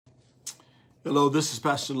Hello, this is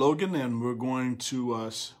Pastor Logan, and we're going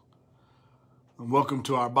to welcome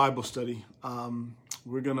to our Bible study.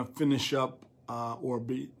 We're going to finish up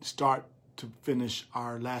start to finish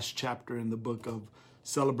our last chapter in the book of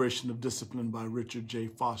Celebration of Discipline by Richard J.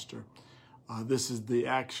 Foster. This is the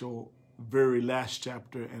actual very last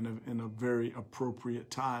chapter and in a very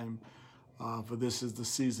appropriate time, for this is the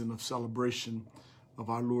season of celebration of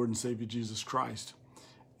our Lord and Savior Jesus Christ.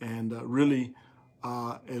 And really,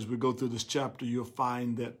 as we go through this chapter, you'll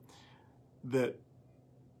find that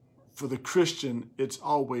for the Christian, it's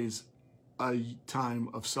always a time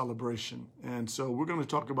of celebration. And so we're going to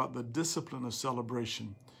talk about the discipline of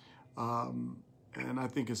celebration. And I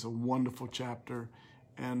think it's a wonderful chapter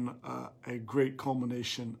and a great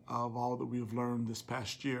culmination of all that we have learned this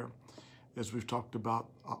past year, as we've talked about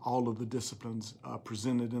all of the disciplines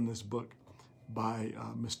presented in this book by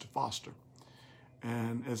Mr. Foster.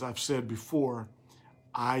 And as I've said before,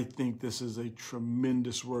 I think this is a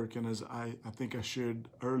tremendous work, and as I think I shared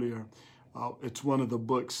earlier, it's one of the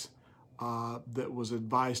books that was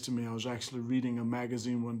advised to me. I was actually reading a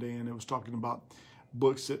magazine one day, and it was talking about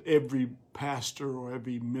books that every pastor or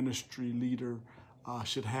every ministry leader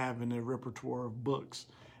should have in their repertoire of books,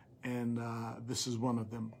 and this is one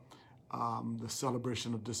of them, The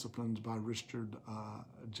Celebration of Disciplines by Richard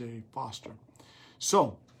J. Foster.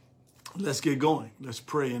 So let's get going. Let's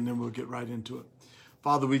pray, and then we'll get right into it.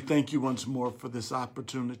 Father, we thank you once more for this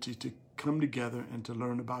opportunity to come together and to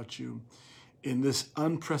learn about you in this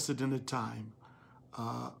unprecedented time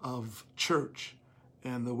of church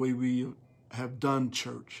and the way we have done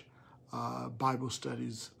church, Bible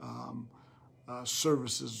studies,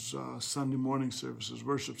 services, Sunday morning services,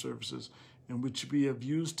 worship services, in which we have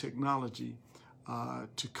used technology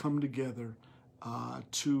to come together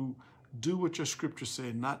to do what your scriptures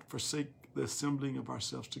say, not forsake the assembling of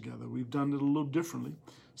ourselves together. We've done it a little differently,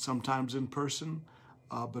 sometimes in person,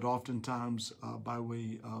 but oftentimes by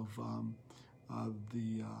way of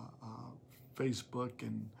the Facebook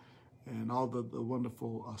and all the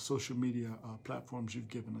wonderful social media platforms you've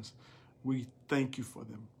given us. We thank you for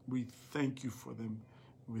them. We thank you for them.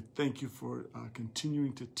 We thank you for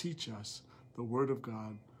continuing to teach us the Word of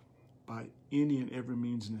God by any and every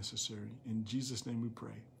means necessary. In Jesus' name we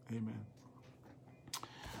pray. Amen.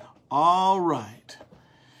 All right.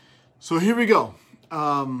 So here we go.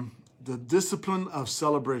 The Discipline of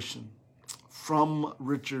Celebration from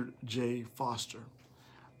Richard J. Foster.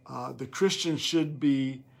 The Christian should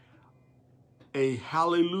be a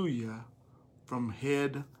hallelujah from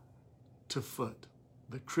head to foot.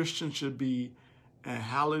 The Christian should be a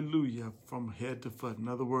hallelujah from head to foot. In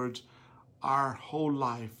other words, our whole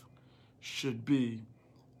life should be,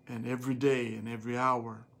 and every day and every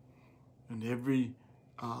hour and every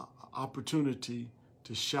opportunity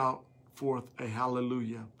to shout forth a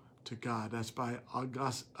hallelujah to God. That's by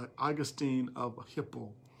Augustine of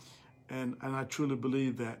Hippo. And I truly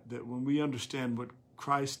believe that when we understand what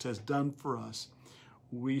Christ has done for us,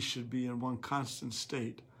 we should be in one constant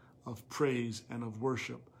state of praise and of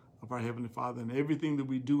worship of our Heavenly Father. And everything that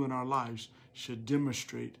we do in our lives should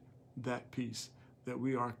demonstrate that peace, that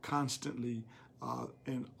we are constantly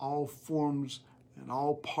in all forms and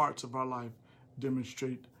all parts of our life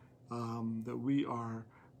demonstrate that we are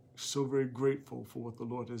so very grateful for what the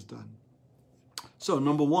Lord has done. So,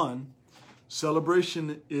 number one,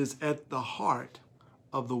 celebration is at the heart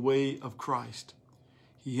of the way of Christ.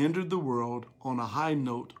 He entered the world on a high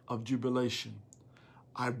note of jubilation.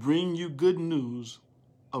 I bring you good news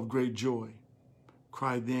of great joy,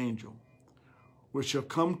 cried the angel, which shall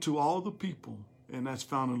come to all the people. And that's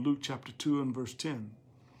found in Luke chapter 2 and verse 10.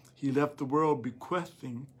 He left the world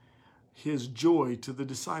bequeathing his joy to the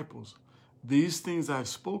disciples. These things I have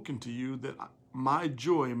spoken to you, that my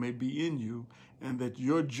joy may be in you, and that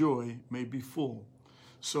your joy may be full.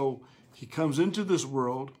 So he comes into this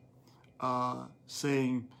world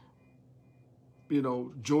saying,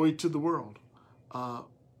 joy to the world.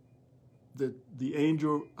 That the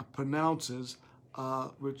angel pronounces,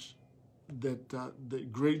 that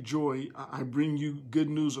great joy, I bring you good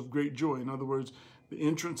news of great joy. In other words, the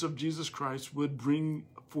entrance of Jesus Christ would bring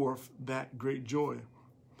forth that great joy.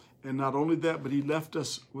 And not only that, but he left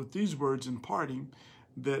us with these words in parting,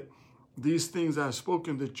 that these things I have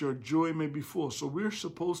spoken, that your joy may be full. So we're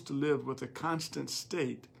supposed to live with a constant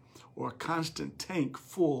state or a constant tank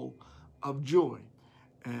full of joy.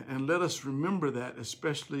 And let us remember that,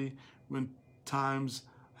 especially when times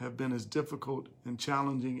have been as difficult and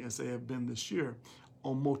challenging as they have been this year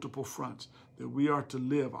on multiple fronts, that we are to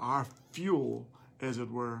live, our fuel, as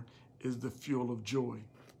it were, is the fuel of joy.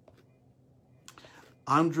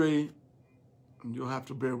 Andre, and you'll have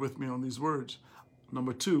to bear with me on these words.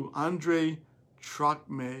 Number two, Andre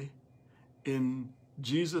drachmae in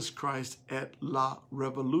Jesus Christ et la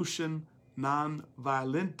Revolution non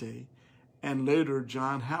violente, and later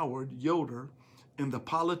John Howard Yoder in The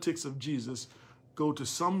Politics of Jesus, go to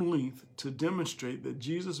some length to demonstrate that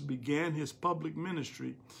Jesus began his public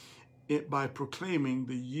ministry by proclaiming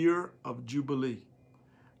the year of Jubilee.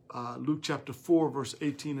 Luke chapter 4, verse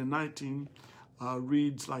 18 and 19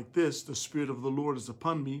 reads like this: "The Spirit of the Lord is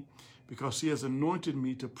upon me, because he has anointed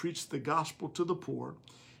me to preach the gospel to the poor.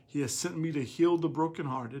 He has sent me to heal the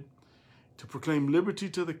brokenhearted, to proclaim liberty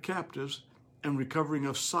to the captives and recovering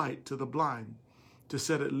of sight to the blind, to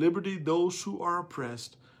set at liberty those who are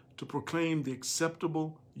oppressed, to proclaim the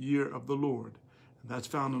acceptable year of the Lord." And that's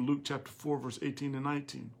found in Luke chapter 4, verse 18 and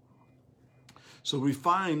 19. So we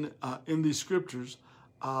find in these scriptures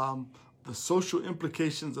the social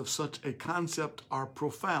implications of such a concept are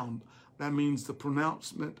profound. That means the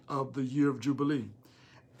pronouncement of the year of Jubilee.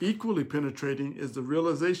 Equally penetrating is the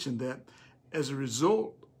realization that as a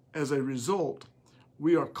result,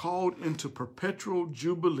 we are called into perpetual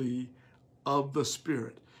Jubilee of the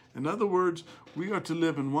Spirit. In other words, we are to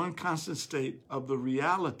live in one constant state of the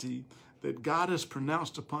reality that God has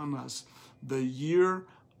pronounced upon us, the year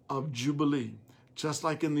of Jubilee. Just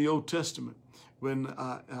like in the Old Testament, when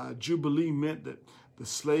Jubilee meant that the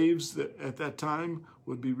slaves that at that time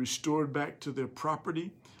would be restored back to their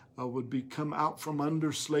property, would come out from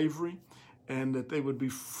under slavery, and that they would be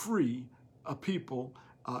free people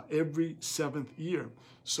every seventh year.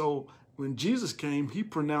 So when Jesus came, he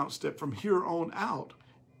pronounced that from here on out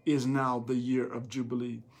is now the year of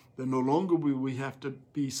Jubilee. That no longer will we have to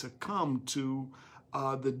be succumbed to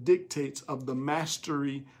the dictates of the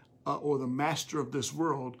mastery or the master of this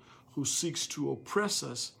world, who seeks to oppress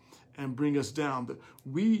us and bring us down. That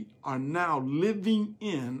we are now living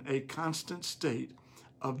in a constant state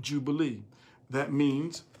of Jubilee. That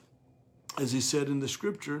means, as he said in the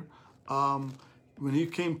scripture, when he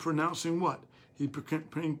came pronouncing what? He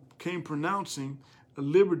came pronouncing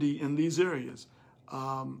liberty in these areas,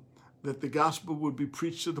 that the gospel would be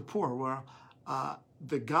preached to the poor. Where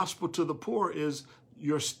the gospel to the poor is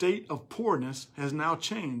your state of poorness has now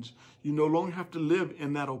changed. You no longer have to live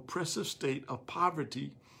in that oppressive state of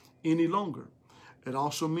poverty any longer. It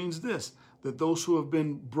also means this, that those who have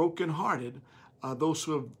been brokenhearted, those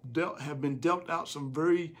who have been dealt out some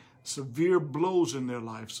very severe blows in their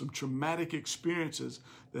life, some traumatic experiences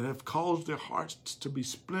that have caused their hearts to be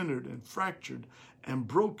splintered and fractured and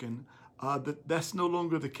broken, that's no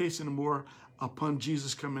longer the case anymore upon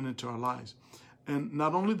Jesus coming into our lives. And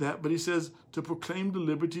not only that, but he says to proclaim the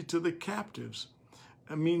liberty to the captives.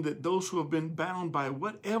 I mean that those who have been bound by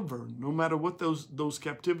whatever, no matter what those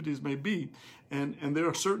captivities may be, and there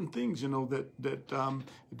are certain things, that it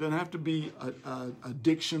doesn't have to be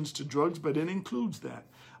addictions to drugs, but it includes that,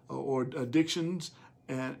 or addictions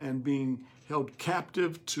and being held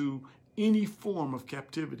captive to any form of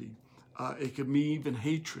captivity. It could be even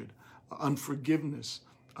hatred, unforgiveness,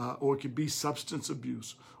 or it could be substance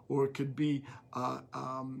abuse, or it could be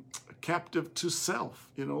captive to self.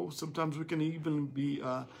 Sometimes we can even be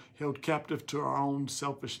held captive to our own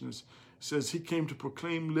selfishness. It says he came to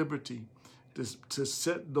proclaim liberty, to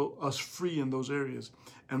set us free in those areas,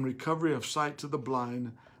 and recovery of sight to the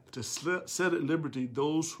blind, to set at liberty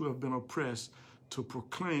those who have been oppressed, to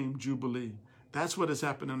proclaim Jubilee. That's what has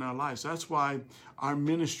happened in our lives. That's why our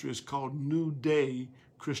ministry is called New Day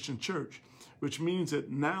Christian Church, which means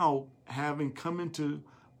that now, having come into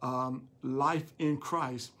life in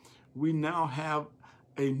Christ, we now have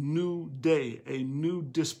a new day, a new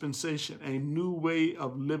dispensation, a new way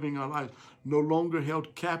of living our lives, no longer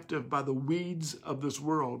held captive by the weeds of this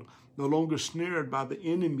world, no longer snared by the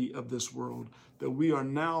enemy of this world, that we are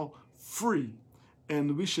now free.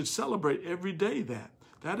 And we should celebrate every day that.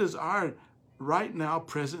 That is our right now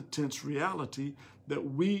present tense reality,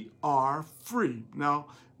 that we are free. Now,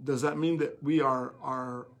 does that mean that we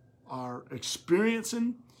are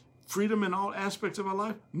experiencing freedom in all aspects of our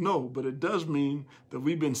life? No, but it does mean that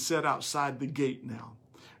we've been set outside the gate now.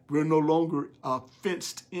 We're no longer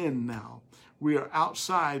fenced in now. We are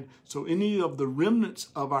outside, so any of the remnants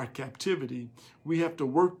of our captivity, we have to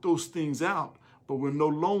work those things out, but we're no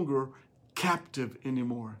longer captive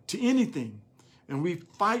anymore to anything, and we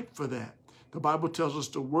fight for that. The Bible tells us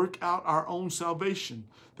to work out our own salvation.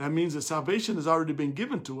 That means that salvation has already been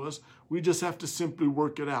given to us. We just have to simply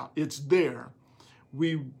work it out. It's there.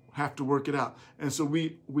 We have to work it out. And so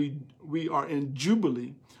we are in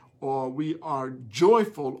jubilee, or we are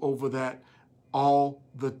joyful over that all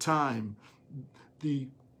the time. The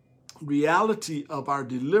reality of our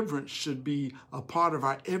deliverance should be a part of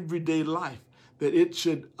our everyday life. that it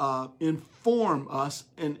should inform us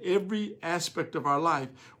in every aspect of our life.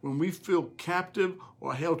 When we feel captive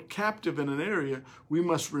or held captive in an area, we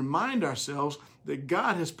must remind ourselves that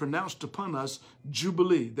God has pronounced upon us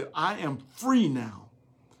jubilee, that I am free now,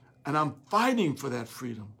 and I'm fighting for that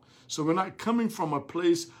freedom. So we're not coming from a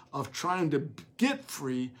place of trying to get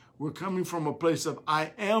free. We're coming from a place of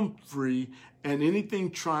I am free, and anything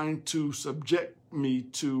trying to subject me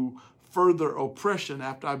to further oppression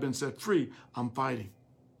after I've been set free, I'm fighting.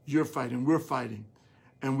 You're fighting. We're fighting.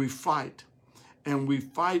 And we fight. And we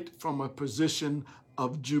fight from a position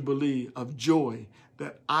of jubilee, of joy,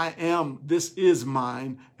 that this is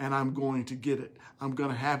mine, and I'm going to get it. I'm going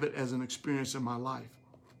to have it as an experience in my life.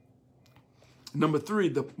 Number 3,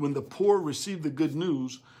 when the poor receive the good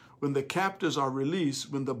news, when the captives are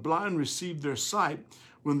released, when the blind receive their sight,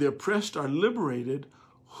 when the oppressed are liberated,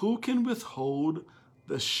 who can withhold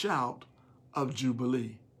the shout of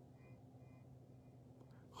jubilee?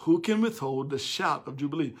 Who can withhold the shout of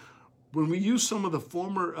jubilee? When we use some of the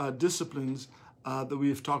former disciplines that we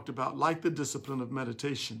have talked about, like the discipline of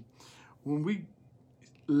meditation, when we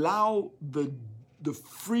allow the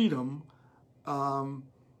freedom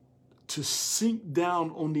to sink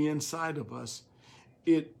down on the inside of us,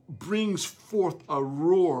 it brings forth a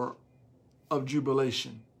roar of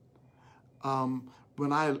jubilation.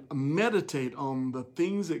 When I meditate on the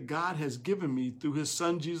things that God has given me through his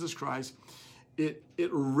son, Jesus Christ, it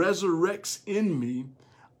resurrects in me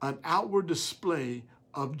an outward display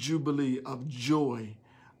of jubilee, of joy,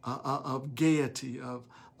 of gaiety,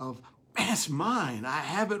 of it's mine. I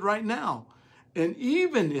have it right now. And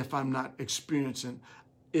even if I'm not experiencing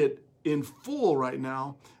it in full right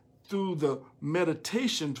now, through the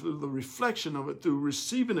meditation, through the reflection of it, through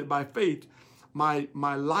receiving it by faith, my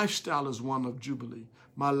lifestyle is one of jubilee.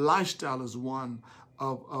 My lifestyle is one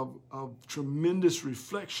of tremendous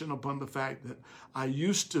reflection upon the fact that I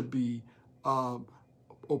used to be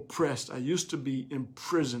oppressed. I used to be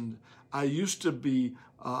imprisoned. I used to be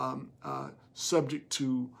subject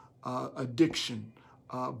to addiction.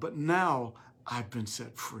 But now I've been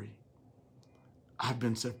set free. I've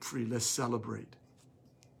been set free. Let's celebrate.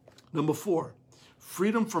 Number 4,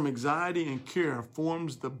 freedom from anxiety and care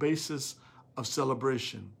forms the basis of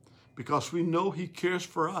celebration. Because we know he cares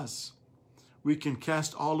for us, we can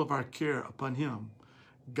cast all of our care upon him.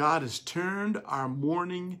 God has turned our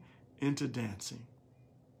mourning into dancing.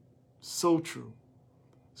 So true.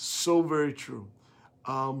 So very true.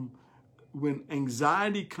 When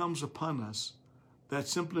anxiety comes upon us, that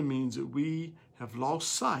simply means that we have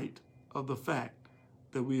lost sight of the fact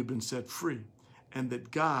that we have been set free and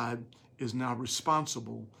that God is now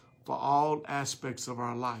responsible for all aspects of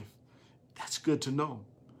our life. That's good to know.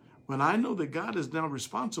 When I know that God is now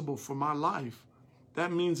responsible for my life,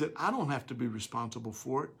 that means that I don't have to be responsible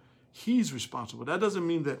for it. He's responsible. That doesn't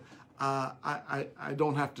mean that I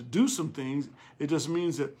don't have to do some things. It just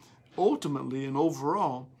means that ultimately and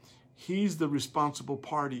overall, he's the responsible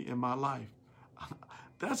party in my life.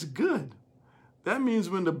 That's good. That means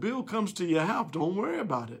when the bill comes to your house, don't worry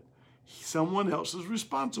about it. Someone else is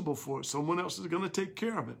responsible for it. Someone else is going to take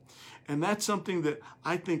care of it. And that's something that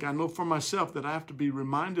I know for myself, that I have to be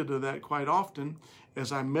reminded of that quite often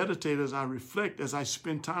as I meditate, as I reflect, as I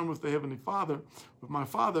spend time with the Heavenly Father, with my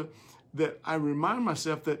Father, that I remind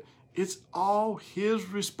myself that it's all his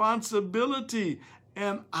responsibility.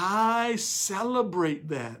 And I celebrate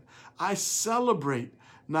that. I celebrate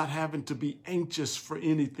not having to be anxious for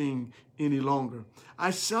anything any longer.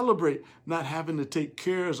 I celebrate not having to take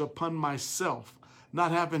cares upon myself,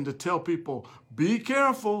 not having to tell people, be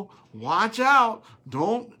careful, watch out,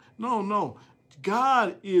 don't. No.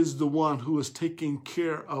 God is the one who is taking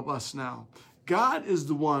care of us now. God is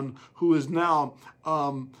the one who is now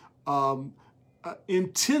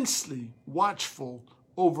intensely watchful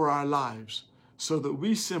over our lives, so that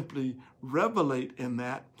we simply revelate in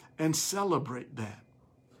that and celebrate that.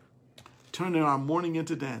 Turning our mourning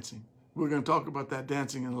into dancing. We're going to talk about that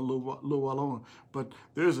dancing in a little while on. But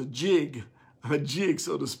there's a jig,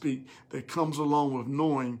 so to speak, that comes along with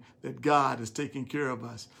knowing that God is taking care of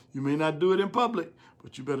us. You may not do it in public,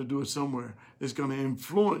 but you better do it somewhere. It's going to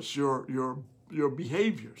influence your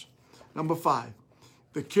behaviors. Number 5,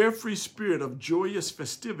 the carefree spirit of joyous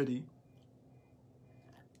festivity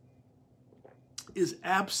is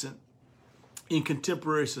absent in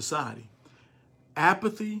contemporary society.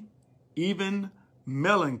 Apathy, even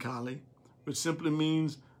melancholy, which simply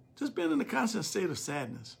means just being in a constant state of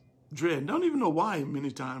sadness, dread. Don't even know why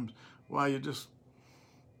many times, why you're just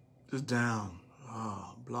down.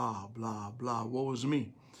 Oh, blah, blah, blah. Woe is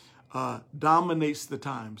me. Dominates the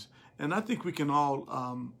times. And I think we can all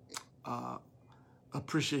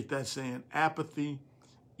appreciate that saying. Apathy,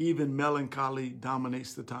 even melancholy,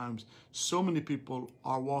 dominates the times. So many people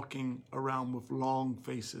are walking around with long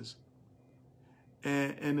faces.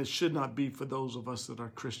 And it should not be for those of us that are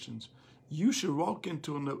Christians. You should walk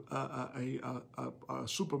into a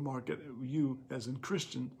supermarket, you as in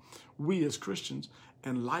Christian, we as Christians,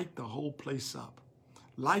 and light the whole place up.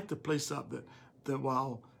 Light the place up that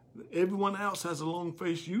while everyone else has a long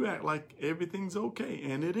face, you act like everything's okay.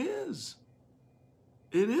 And it is.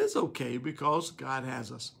 It is okay because God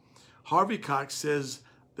has us. Harvey Cox says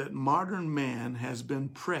that modern man has been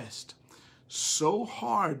pressed so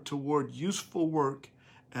hard toward useful work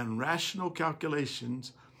and rational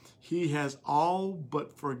calculations, he has all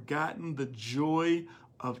but forgotten the joy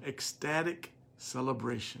of ecstatic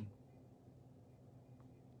celebration.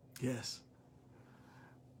 Yes,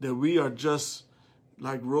 that we are just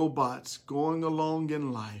like robots going along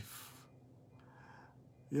in life.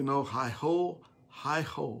 You know, hi ho,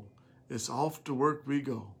 it's off to work we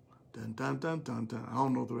go. Dun, dun, dun, dun, dun. I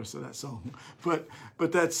don't know the rest of that song, but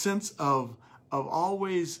that sense of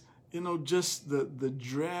always, you know, just the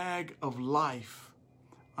drag of life.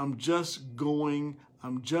 I'm just going,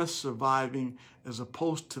 I'm just surviving, as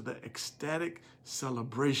opposed to the ecstatic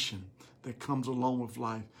celebration that comes along with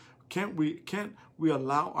life. Can't we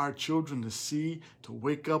allow our children to see, to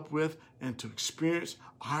wake up with, and to experience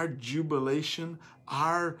our jubilation,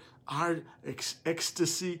 our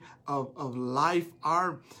ecstasy of life,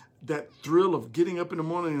 that thrill of getting up in the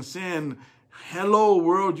morning and saying, hello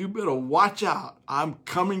world, you better watch out, I'm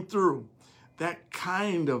coming through. That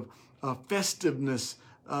kind of festiveness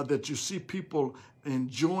that you see people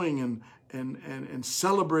enjoying and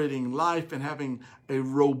celebrating life and having a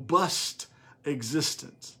robust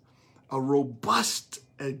existence. A robust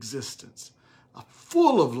existence. A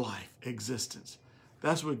full of life existence.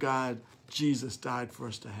 That's what Jesus died for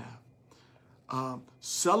us to have.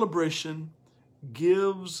 Celebration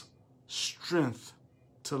gives strength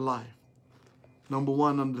to life. Number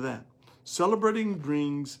one under that. Celebration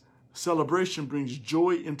brings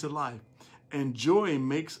joy into life, and joy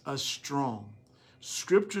makes us strong.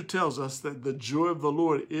 Scripture tells us that the joy of the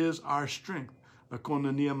Lord is our strength, according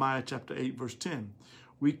to Nehemiah chapter 8, verse 10.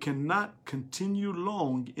 We cannot continue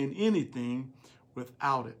long in anything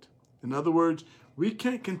without it. In other words, we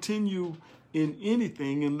can't continue in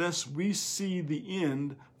anything unless we see the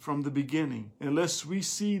end from the beginning, unless we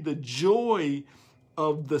see the joy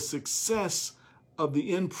of the success of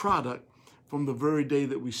the end product from the very day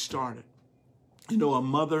that we started. You know, a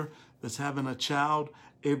mother that's having a child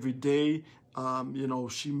every day, you know,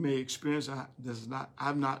 she may experience,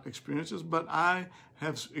 I've not experienced this, but I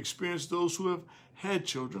have experienced those who have had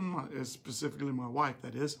children, specifically my wife,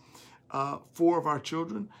 that is, 4 of our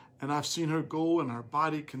children, and I've seen her go and her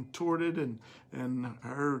body contorted and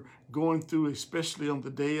her going through, especially on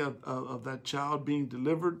the day of that child being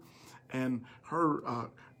delivered, and her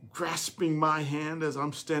grasping my hand as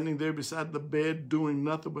I'm standing there beside the bed doing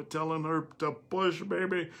nothing but telling her to push,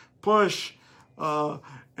 baby, push.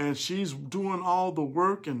 And she's doing all the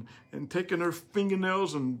work and taking her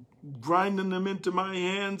fingernails and grinding them into my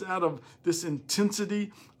hands out of this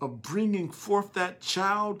intensity of bringing forth that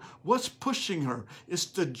child. What's pushing her? It's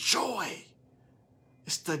the joy.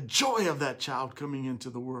 It's the joy of that child coming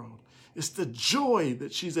into the world. It's the joy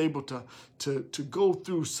that she's able to go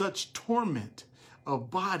through such torment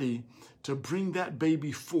of body to bring that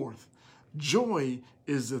baby forth. Joy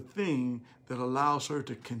is the thing that allows her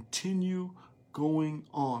to continue going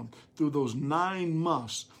on through those 9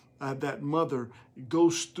 months that mother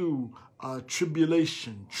goes through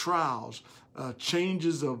tribulation, trials,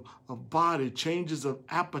 changes of body, changes of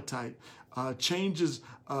appetite, changes,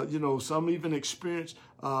 you know, some even experience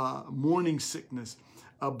morning sickness.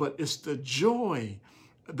 But it's the joy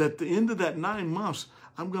that at the end of that 9 months,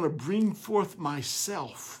 I'm going to bring forth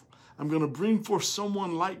myself. I'm going to bring forth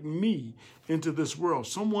someone like me into this world,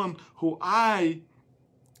 someone who I,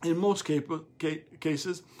 in most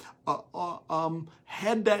cases,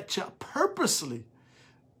 had that child purposely,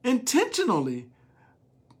 intentionally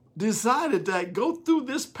decided to go through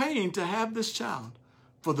this pain to have this child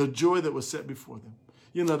for the joy that was set before them.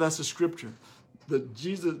 You know, that's a scripture.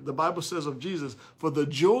 The Bible says of Jesus, for the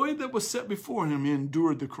joy that was set before him, he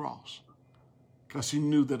endured the cross because he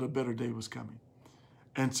knew that a better day was coming.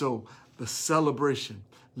 And so the celebration,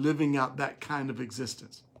 living out that kind of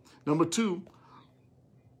existence. Number 2,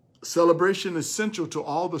 celebration is essential to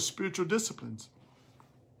all the spiritual disciplines.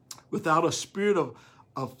 Without a spirit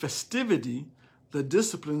of festivity, the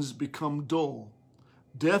disciplines become dull,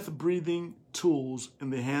 death-breathing tools in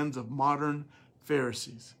the hands of modern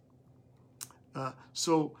Pharisees.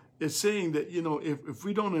 So it's saying that, if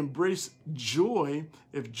we don't embrace joy,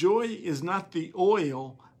 if joy is not the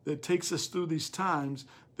oil that takes us through these times,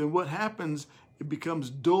 then what happens, it becomes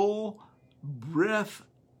dull,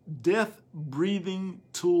 death-breathing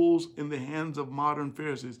tools in the hands of modern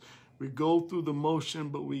Pharisees. We go through the motion,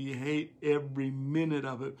 but we hate every minute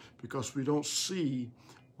of it because we don't see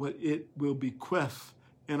what it will bequeath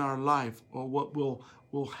in our life, or what will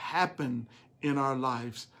happen in our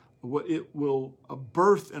lives, what it will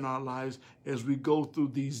birth in our lives as we go through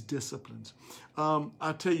these disciplines.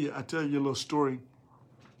 I'll tell you a little story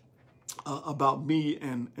about me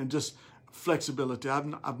and just flexibility.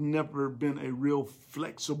 I've never been a real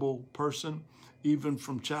flexible person, even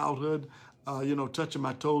from childhood. Touching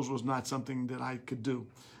my toes was not something that I could do.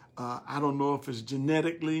 I don't know if it's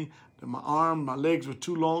genetically that my legs were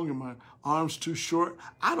too long and my arms too short.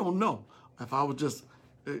 I don't know. If I was just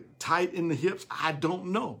tight in the hips, I don't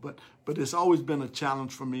know. But it's always been a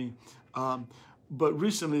challenge for me. But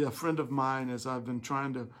recently, a friend of mine, as I've been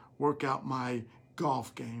trying to work out my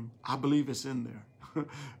golf game, I believe it's in there.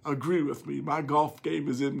 Agree with me. My golf game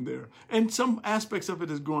is in there. And some aspects of it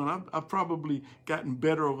is growing. I've probably gotten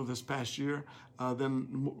better over this past year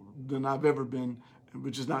than I've ever been,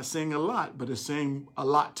 which is not saying a lot, but it's saying a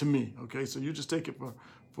lot to me. Okay, so you just take it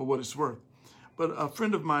for what it's worth. But a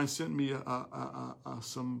friend of mine sent me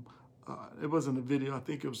some, it wasn't a video, I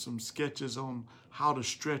think it was some sketches on how to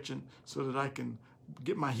stretch it so that I can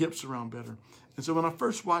get my hips around better. And so when I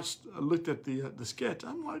first looked at the sketch,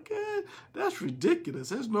 I'm like, that's ridiculous.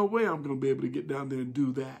 There's no way I'm going to be able to get down there and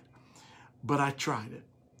do that. But I tried it,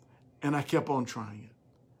 and I kept on trying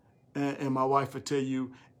it. And my wife would tell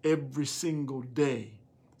you, every single day,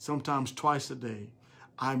 sometimes twice a day,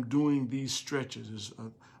 I'm doing these stretches.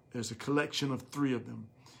 There's a collection of 3 of them.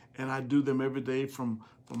 And I do them every day from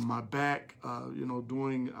my back,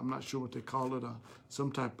 doing, I'm not sure what they call it, some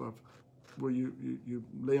type of, where you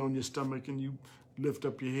lay on your stomach and you lift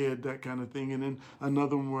up your head, that kind of thing. And then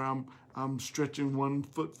another one where I'm stretching 1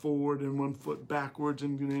 foot forward and 1 foot backwards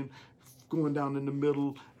and then going down in the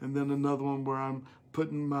middle. And then another one where I'm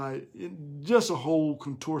putting just a whole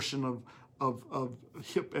contortion of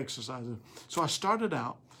hip exercises. So I started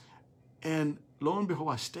out, and lo and behold,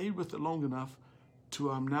 I stayed with it long enough to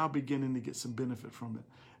I'm now beginning to get some benefit from it.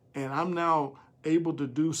 And I'm now able to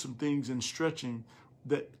do some things in stretching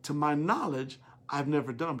that, to my knowledge, I've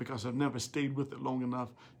never done because I've never stayed with it long enough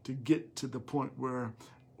to get to the point where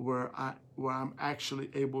I'm actually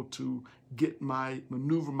able to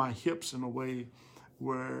maneuver my hips in a way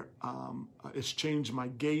where it's changed my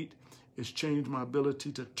gait, it's changed my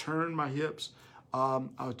ability to turn my hips.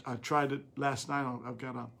 I tried it last night. I've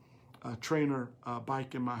got a trainer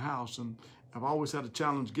bike in my house, and I've always had a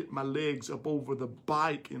challenge getting my legs up over the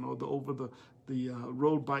bike, over the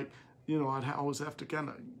road bike. I'd always have to kind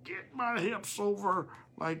of get my hips over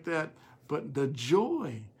like that. But the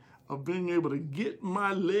joy of being able to get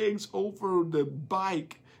my legs over the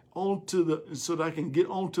bike so that I can get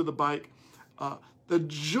onto the bike, the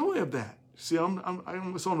joy of that. See, I'm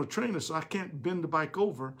on a trainer, so I can't bend the bike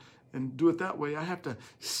over and do it that way. I have to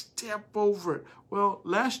step over it. Well,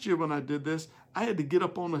 last year when I did this, I had to get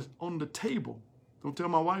up on the table. Don't tell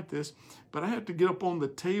my wife this, but I had to get up on the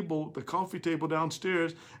table, the coffee table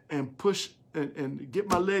downstairs, and push and get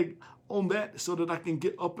my leg on that so that I can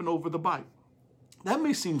get up and over the bike. That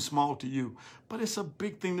may seem small to you, but it's a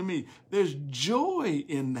big thing to me. There's joy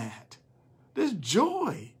in that. There's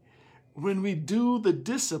joy when we do the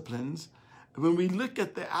disciplines, when we look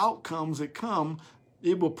at the outcomes that come.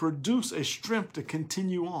 It will produce a strength to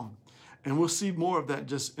continue on. And we'll see more of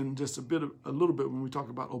that in a little bit when we talk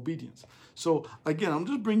about obedience. So again, I'm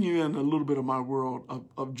just bringing you in a little bit of my world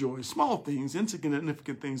of joy. Small things,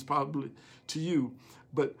 insignificant things probably to you,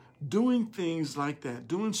 but doing things like that,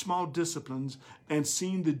 doing small disciplines and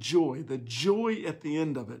seeing the joy at the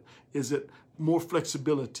end of it is it more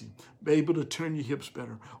flexibility, be able to turn your hips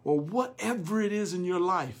better, or whatever it is in your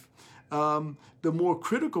life. The more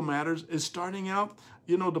critical matters is starting out.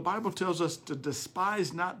 The Bible tells us to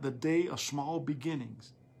despise not the day of small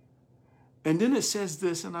beginnings. And then it says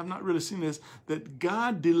this, and I've not really seen this, that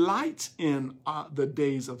God delights in the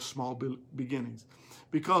days of small beginnings,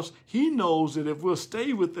 because he knows that if we'll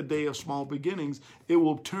stay with the day of small beginnings, it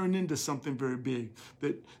will turn into something very big,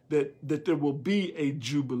 that there will be a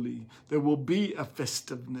jubilee, there will be a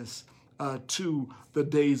festiveness to the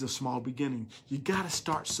days of small beginnings. You got to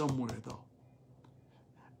start somewhere, though.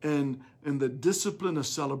 And in the discipline of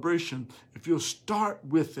celebration, if you'll start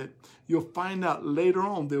with it, you'll find out later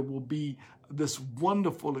on there will be this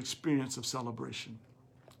wonderful experience of celebration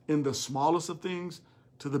in the smallest of things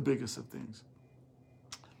to the biggest of things.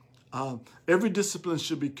 Every discipline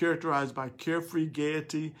should be characterized by carefree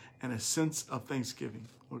gaiety and a sense of thanksgiving.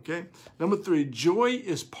 Okay? Number 3, joy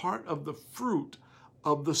is part of the fruit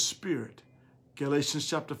of the Spirit. Galatians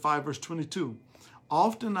chapter 5, verse 22.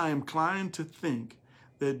 Often I am inclined to think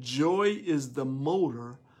that joy is the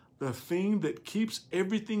motor, the thing that keeps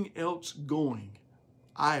everything else going.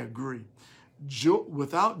 I agree.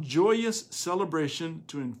 Without joyous celebration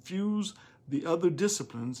to infuse the other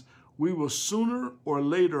disciplines, we will sooner or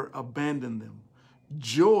later abandon them.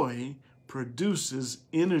 Joy produces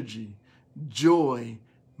energy. Joy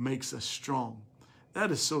makes us strong.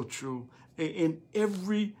 That is so true in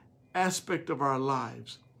every aspect of our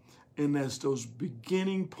lives. And as those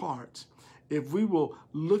beginning parts, if we will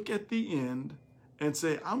look at the end and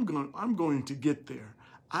say, I'm going to get there.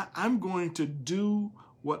 I'm going to do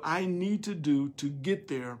what I need to do to get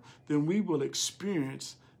there, then we will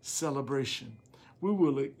experience celebration. We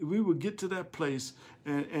will get to that place,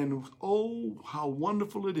 and oh, how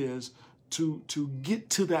wonderful it is to get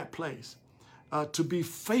to that place, to be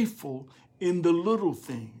faithful in the little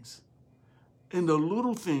things, the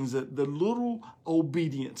little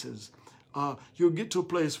obediences. You'll get to a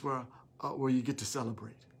place where you get to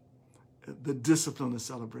celebrate. The discipline of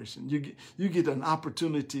celebration. You get an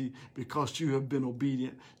opportunity because you have been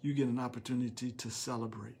obedient. You get an opportunity to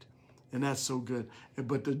celebrate. And that's so good.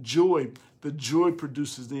 But the joy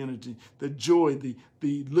produces the energy. The joy, the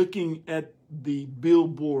looking at the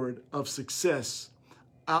billboard of success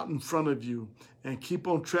out in front of you and keep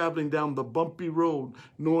on traveling down the bumpy road,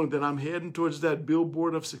 knowing that I'm heading towards that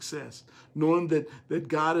billboard of success, knowing that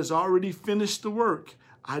God has already finished the work.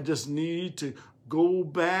 I just need to go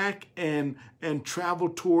back and travel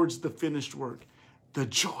towards the finished work. The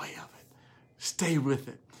joy of it. Stay with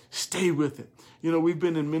it. Stay with it. You know, we've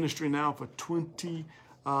been in ministry now for going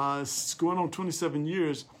on 27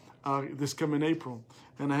 years this coming April.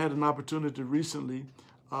 And I had an opportunity recently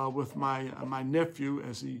with my nephew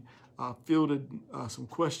as he fielded some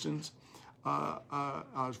questions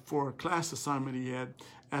for a class assignment he had,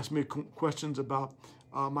 asked me questions about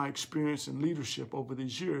my experience in leadership over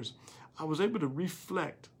these years. I was able to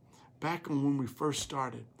reflect back on when we first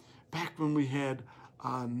started, back when we had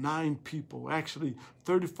 9 people, actually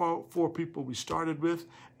 34 people we started with,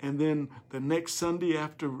 and then the next Sunday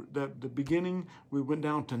after the beginning, we went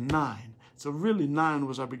down to 9. So really 9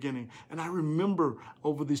 was our beginning. And I remember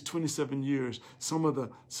over these 27 years, some of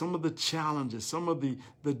the challenges, some of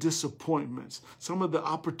the disappointments, some of the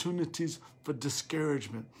opportunities for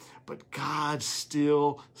discouragement. But God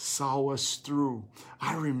still saw us through.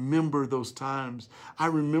 I remember those times. I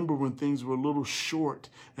remember when things were a little short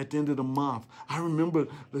at the end of the month. I remember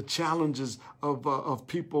the challenges of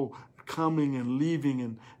people coming and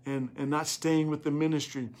leaving and not staying with the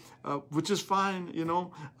ministry, which is fine. You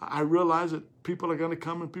know, I realize that people are going to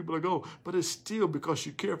come and people are go, but it's still, because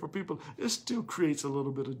you care for people, it still creates a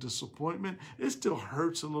little bit of disappointment. It still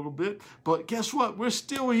hurts a little bit, but guess what? We're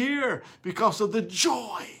still here because of the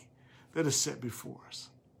joy that is set before us.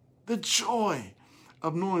 The joy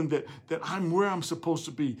of knowing that I'm where I'm supposed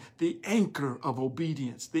to be, the anchor of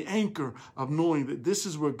obedience, the anchor of knowing that this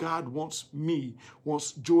is where God wants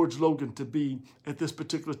George Logan to be at this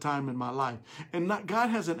particular time in my life. And God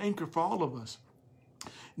has an anchor for all of us.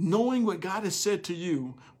 Knowing what God has said to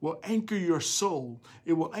you will anchor your soul.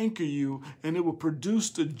 It will anchor you, and it will produce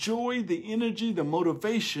the joy, the energy, the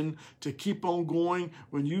motivation to keep on going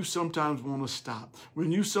when you sometimes want to stop,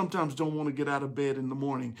 when you sometimes don't want to get out of bed in the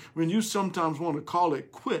morning, when you sometimes want to call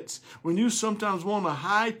it quits, when you sometimes want to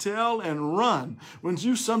hightail and run, when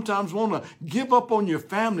you sometimes want to give up on your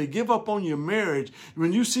family, give up on your marriage,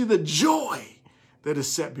 when you see the joy that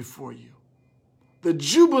is set before you, the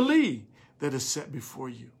jubilee that is set before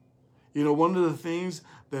you. You know, one of the things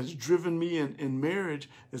that's driven me in marriage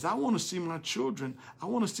is I want to see my children. I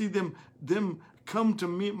want to see them come to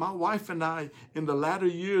me, my wife and I, in the latter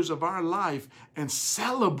years of our life and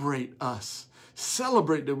celebrate us.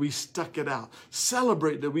 Celebrate that we stuck it out.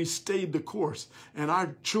 Celebrate that we stayed the course. And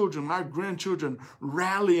our children, our grandchildren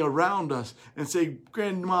rally around us and say,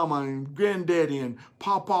 grandmama and granddaddy and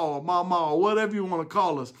papa or mama or whatever you want to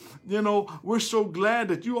call us. You know, we're so glad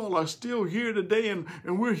that you all are still here today, and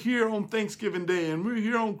we're here on Thanksgiving Day, and we're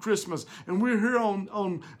here on Christmas, and we're here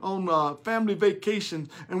on family vacations,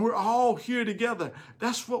 and we're all here together.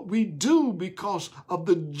 That's what we do because of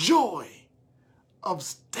the joy of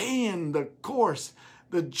staying the course,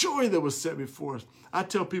 the joy that was set before us. I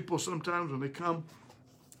tell people sometimes when they come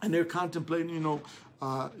and they're contemplating, in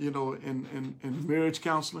marriage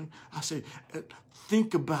counseling, I say,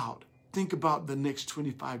 think about the next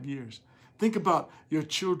 25 years. Think about your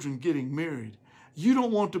children getting married You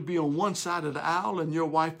don't want to be on one side of the aisle and your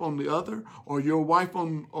wife on the other, or your wife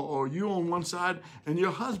or you on one side and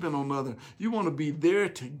your husband on the other. You want to be there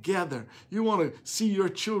together. You want to see your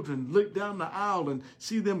children look down the aisle and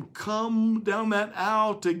see them come down that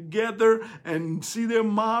aisle together and see their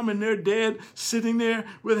mom and their dad sitting there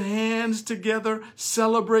with hands together,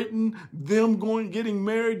 celebrating them getting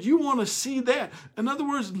married. You want to see that. In other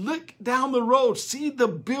words, look down the road, see the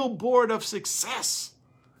billboard of success.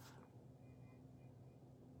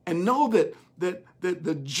 And know that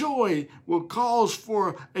the joy will cause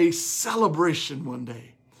for a celebration one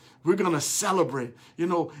day. We're going to celebrate. You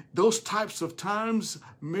know, those types of times,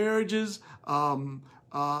 marriages, you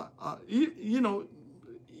know,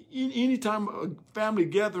 anytime a family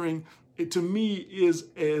gathering, to me is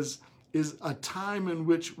a time in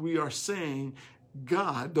which we are saying,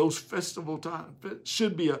 God, those festival times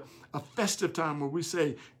should be a festive time where we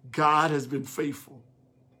say, God has been faithful.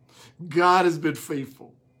 God has been faithul.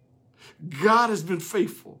 God has been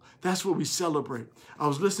faithful. That's what we celebrate. I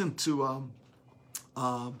was listening to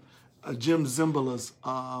Jim Zimbala's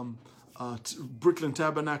Brooklyn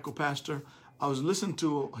Tabernacle pastor. I was listening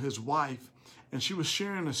to his wife, and she was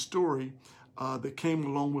sharing a story that came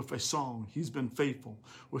along with a song, He's Been Faithful.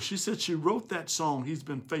 Well, she said she wrote that song, He's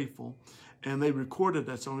Been Faithful, and they recorded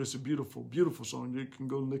that song. It's a beautiful, beautiful song. You can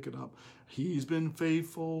go look it up. He's been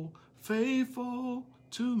faithful, faithful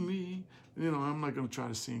to me. You know, I'm not going to try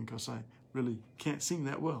to sing because I really can't sing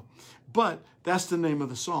that well. But that's the name of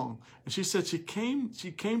the song. And she said she came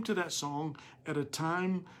to that song at a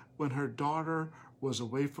time when her daughter was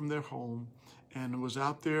away from their home and was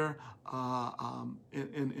out there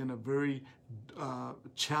in a very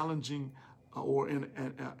challenging or in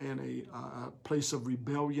a place of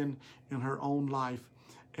rebellion in her own life.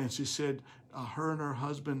 And she said her and her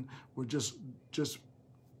husband were just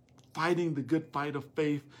fighting the good fight of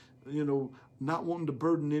faith, you know, not wanting to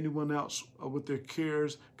burden anyone else with their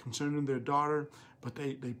cares concerning their daughter, but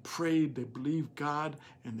they prayed, they believed God,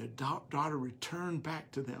 and their daughter returned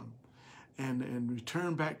back to them and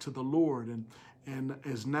returned back to the Lord and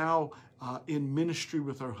is now in ministry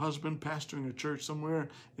with her husband, pastoring a church somewhere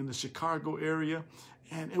in the Chicago area.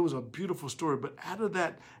 And it was a beautiful story. But out of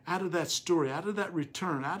that story, out of that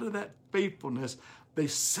return, out of that faithfulness, they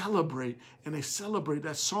celebrate, and they celebrate.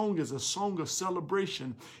 That song is a song of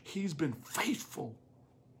celebration. He's been faithful.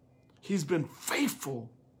 He's been faithful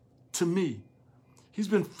to me. He's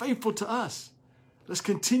been faithful to us. Let's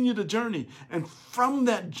continue the journey. And from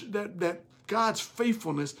that God's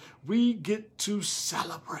faithfulness, we get to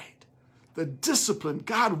celebrate. The discipline,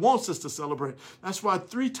 God wants us to celebrate. That's why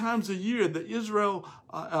 3 times a year, the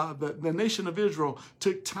nation of Israel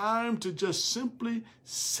took time to just simply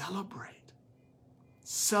celebrate.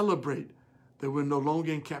 Celebrate that we're no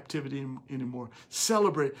longer in captivity anymore.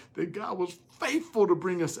 Celebrate that God was faithful to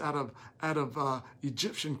bring us out of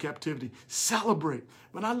Egyptian captivity. Celebrate.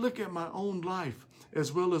 When I look at my own life,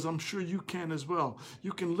 as well as I'm sure you can as well,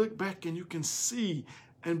 you can look back and you can see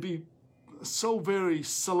and be so very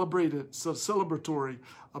celebratory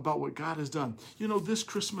about what God has done. You know, this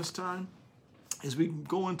Christmas time, as we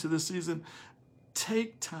go into this season,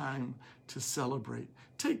 take time to celebrate.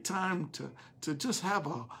 Take time to just have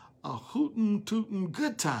a hootin' tootin'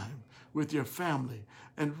 good time with your family,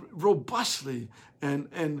 and robustly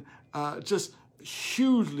and just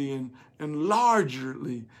hugely and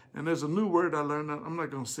largely. And there's a new word I learned. I'm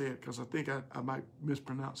not going to say it because I think I might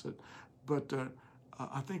mispronounce it, but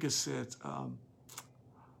I think it says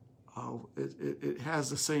it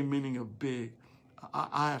has the same meaning of big.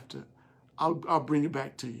 I'll bring it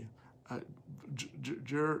back to you.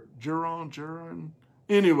 Juron.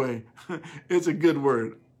 Anyway, it's a good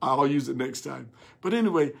word. I'll use it next time. But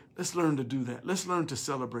anyway, let's learn to do that. Let's learn to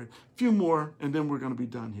celebrate. A few more, and then we're going to be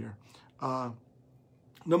done here.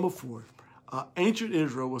 Number 4, ancient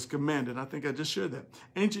Israel was commanded, I think I just shared that.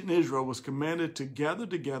 Ancient Israel was commanded to gather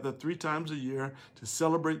together 3 times a year to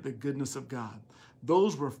celebrate the goodness of God.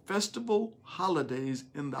 Those were festival holidays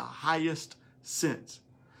in the highest sense.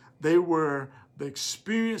 They were the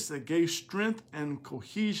experience that gave strength and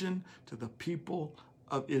cohesion to the people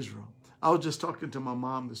of Israel. I was just talking to my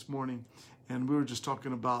mom this morning, and we were just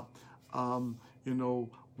talking about, you know,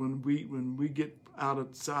 when we get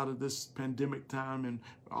outside of this pandemic time and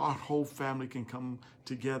our whole family can come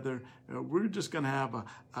together, we're just going to have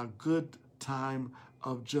a good time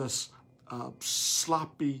of just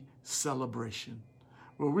sloppy celebration,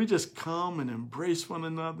 where we just come and embrace one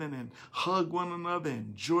another and hug one another,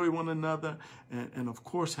 enjoy one another, and of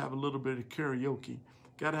course have a little bit of karaoke.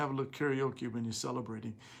 Got to have a little karaoke when you're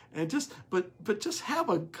celebrating, and just but just have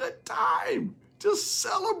a good time. Just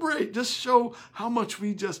celebrate. Just show how much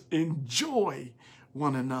we just enjoy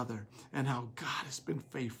one another and how God has been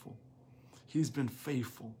faithful. He's been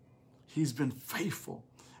faithful. He's been faithful.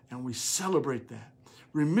 And we celebrate that.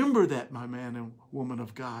 Remember that, my man and woman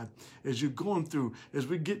of God, as you're going through, as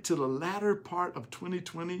we get to the latter part of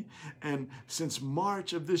 2020, and since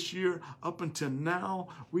March of this year up until now,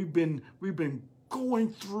 we've been going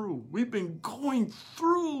through. We've been going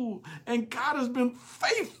through, and God has been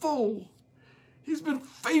faithful. He's been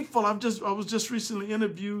faithful. I was just recently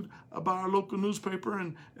interviewed by our local newspaper,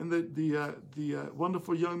 and the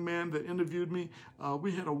wonderful young man that interviewed me,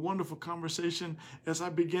 we had a wonderful conversation as I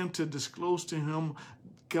began to disclose to him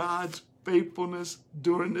God's faithfulness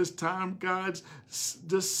during this time. God's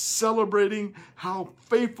just celebrating how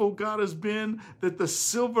faithful God has been, that the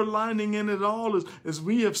silver lining in it all is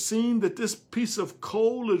we have seen that this piece of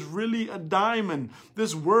coal is really a diamond.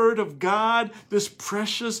 This word of God, this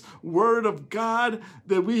precious word of God,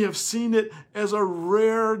 that we have seen it as a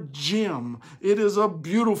rare gem. It is a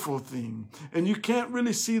beautiful thing. And you can't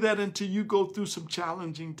really see that until you go through some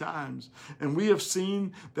challenging times. And we have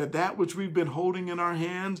seen that which we've been holding in our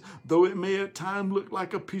hands, though it may at times look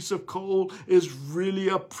like a piece of coal, is really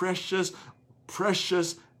a precious,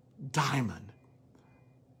 precious diamond.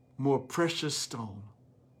 More precious stone.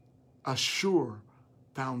 A sure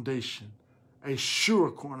foundation. A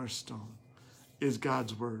sure cornerstone is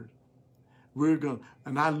God's word.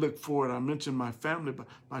 And I look forward, I mentioned my family, but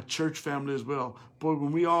my church family as well. Boy,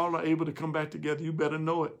 when we all are able to come back together, you better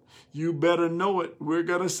know it. You better know it. We're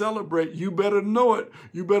going to celebrate. You better know it.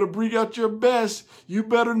 You better bring out your best. You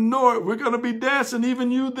better know it. We're going to be dancing.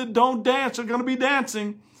 Even you that don't dance are going to be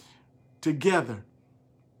dancing together.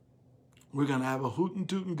 We're going to have a hootin'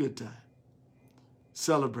 tootin' good time.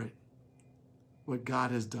 Celebrate what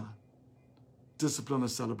God has done. Discipline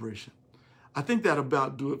of celebration. I think that'll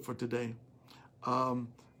about do it for today.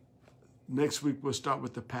 Next week, we'll start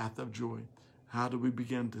with the path of joy. How do we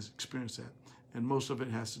begin to experience that? And most of it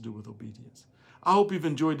has to do with obedience. I hope you've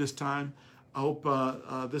enjoyed this time. I hope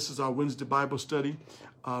this is our Wednesday Bible study.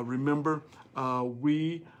 Remember,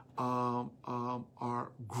 we are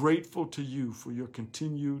grateful to you for your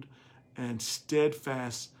continued and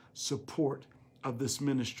steadfast support of this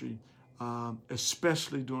ministry,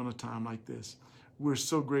 especially during a time like this. We're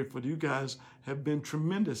so grateful. You guys have been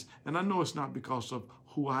tremendous. And I know it's not because of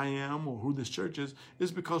who I am or who this church is.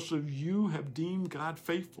 It's because of you have deemed God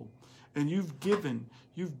faithful. And you've given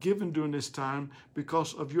during this time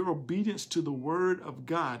because of your obedience to the word of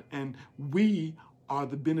God. And we are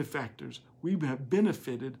the benefactors. We have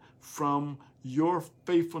benefited from your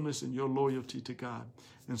faithfulness and your loyalty to God.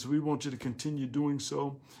 And so we want you to continue doing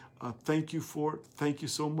so. Thank you for it. Thank you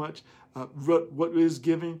so much. What is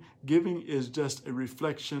giving? Giving is just a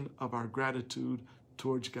reflection of our gratitude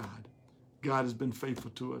towards God. God has been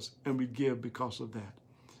faithful to us, and we give because of that.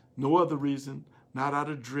 No other reason, not out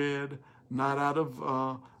of dread, not out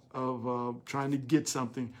of trying to get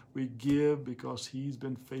something. We give because he's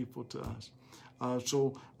been faithful to us.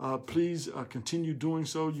 So please continue doing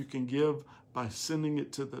so. You can give by sending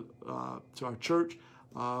it to our church,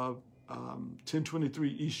 1023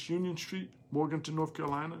 East Union Street, Morganton, North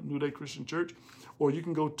Carolina, New Day Christian Church. Or you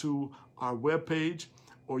can go to our webpage,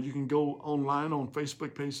 or you can go online on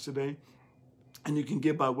Facebook page today, and you can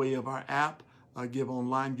give by way of our app, give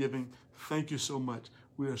online giving. Thank you so much.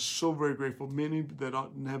 We are so very grateful. Many that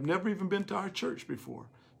have never even been to our church before,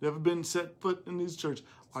 never been set foot in this church,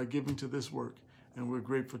 are giving to this work, and we're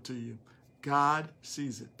grateful to you. God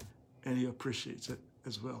sees it, and he appreciates it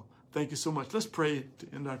as well. Thank you so much. Let's pray to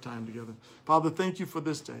end our time together. Father, thank you for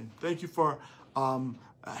this day. Thank you for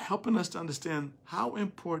helping us to understand how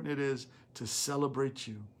important it is to celebrate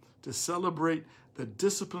you, to celebrate the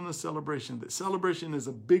discipline of celebration. That celebration is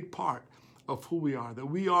a big part of who we are, that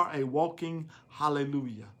we are a walking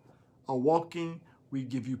hallelujah, a walking we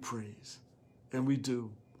give you praise, and we do.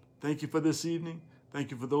 Thank you for this evening.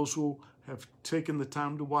 Thank you for those who have taken the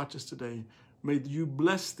time to watch us today. May you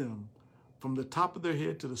bless them from the top of their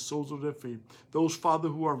head to the soles of their feet. Those, Father,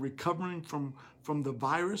 who are recovering from the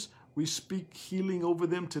virus, we speak healing over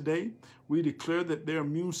them today. We declare that their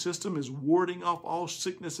immune system is warding off all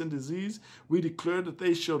sickness and disease. We declare that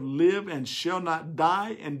they shall live and shall not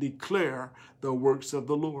die, and declare the works of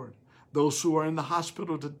the Lord. Those who are in the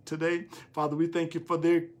hospital today, Father, we thank you for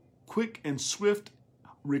their quick and swift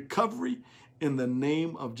recovery in the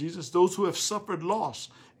name of Jesus. Those who have suffered loss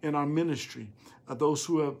in our ministry, those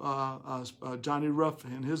who have Johnny Ruff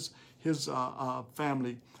and his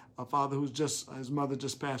family, Father, his mother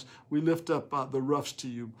just passed. We lift up the Ruffs to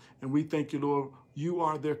you, and we thank you, Lord. You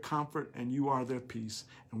are their comfort and you are their peace,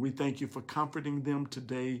 and we thank you for comforting them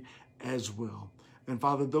today as well. And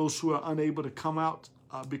Father, those who are unable to come out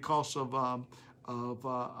because of not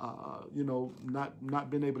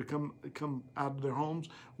being able to come out of their homes,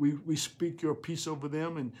 we speak your peace over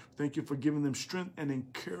them and thank you for giving them strength and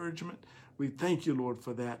encouragement. We thank you, Lord,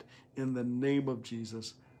 for that in the name of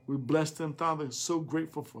Jesus. We bless them, Father. So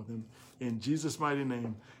grateful for them. In Jesus' mighty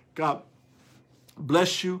name. God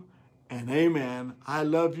bless you and amen. I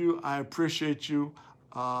love you. I appreciate you.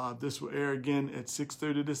 This will air again at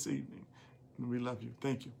 6:30 this evening. We love you.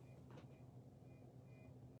 Thank you.